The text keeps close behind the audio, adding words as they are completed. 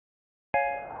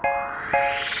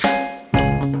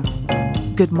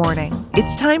Good morning.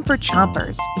 It's time for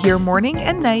Chompers, your morning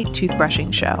and night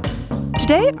toothbrushing show.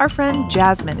 Today, our friend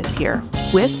Jasmine is here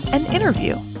with an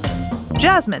interview.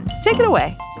 Jasmine, take it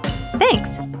away.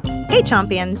 Thanks. Hey,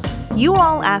 Chompions. You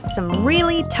all asked some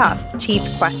really tough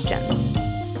teeth questions.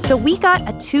 So we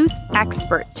got a tooth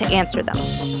expert to answer them,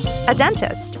 a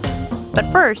dentist. But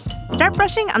first, start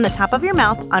brushing on the top of your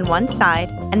mouth on one side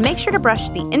and make sure to brush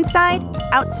the inside,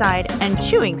 outside, and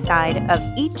chewing side of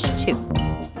each tooth.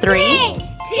 3,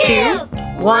 2,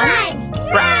 1,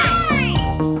 brush!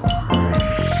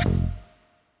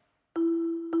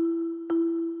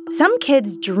 Some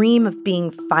kids dream of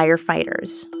being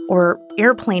firefighters, or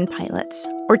airplane pilots,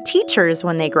 or teachers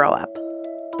when they grow up.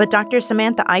 But Dr.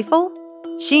 Samantha Ifill,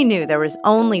 she knew there was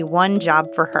only one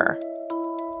job for her.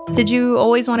 Did you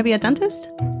always want to be a dentist?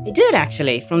 I did,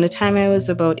 actually. From the time I was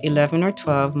about 11 or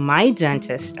 12, my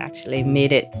dentist actually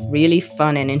made it really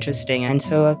fun and interesting. And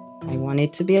so I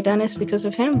wanted to be a dentist because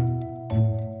of him.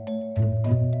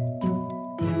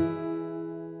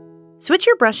 Switch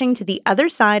your brushing to the other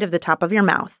side of the top of your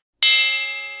mouth.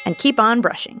 And keep on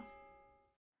brushing.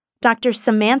 Dr.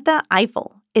 Samantha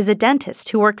Ifill is a dentist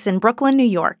who works in Brooklyn, New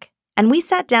York. And we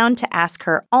sat down to ask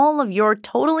her all of your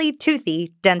totally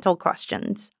toothy dental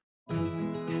questions.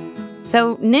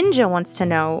 So Ninja wants to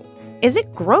know, is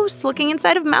it gross looking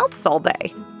inside of mouths all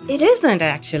day? It isn't,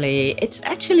 actually. It's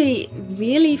actually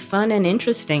really fun and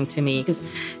interesting to me because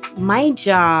my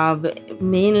job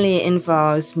mainly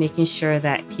involves making sure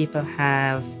that people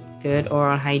have good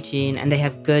oral hygiene and they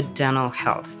have good dental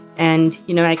health. And,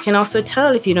 I can also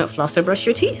tell if you don't floss or brush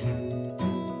your teeth.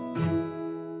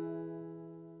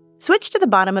 Switch to the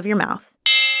bottom of your mouth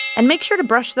and make sure to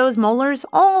brush those molars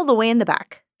all the way in the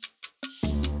back.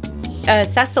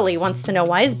 Cecily wants to know,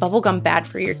 why is bubblegum bad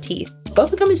for your teeth?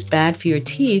 Bubblegum is bad for your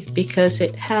teeth because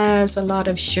it has a lot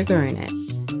of sugar in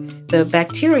it. The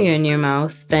bacteria in your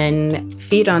mouth then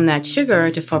feed on that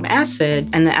sugar to form acid,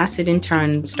 and the acid in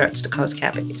turn starts to cause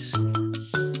cavities.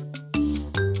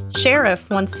 Sheriff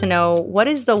wants to know, what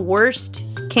is the worst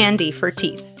candy for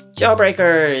teeth?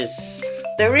 Jawbreakers.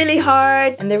 They're really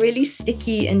hard and they're really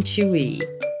sticky and chewy.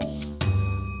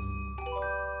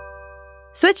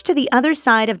 Switch to the other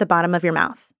side of the bottom of your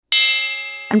mouth.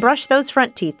 And brush those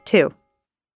front teeth, too.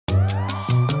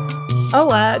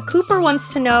 Cooper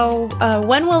wants to know,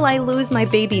 when will I lose my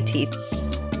baby teeth?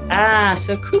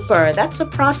 So Cooper, that's a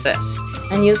process.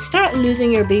 And you'll start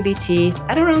losing your baby teeth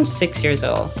at around 6 years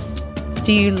old.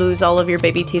 Do you lose all of your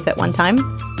baby teeth at one time?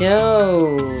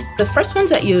 No. The first ones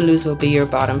that you lose will be your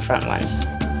bottom front ones.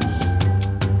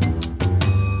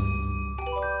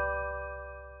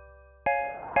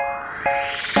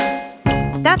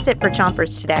 That's it for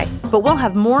Chompers today, but we'll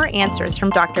have more answers from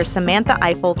Dr. Samantha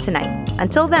Ifill tonight.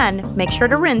 Until then, make sure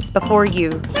to rinse before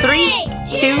you 3,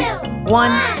 2,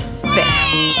 1, spit.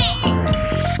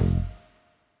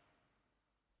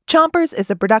 Chompers is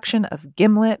a production of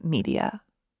Gimlet Media.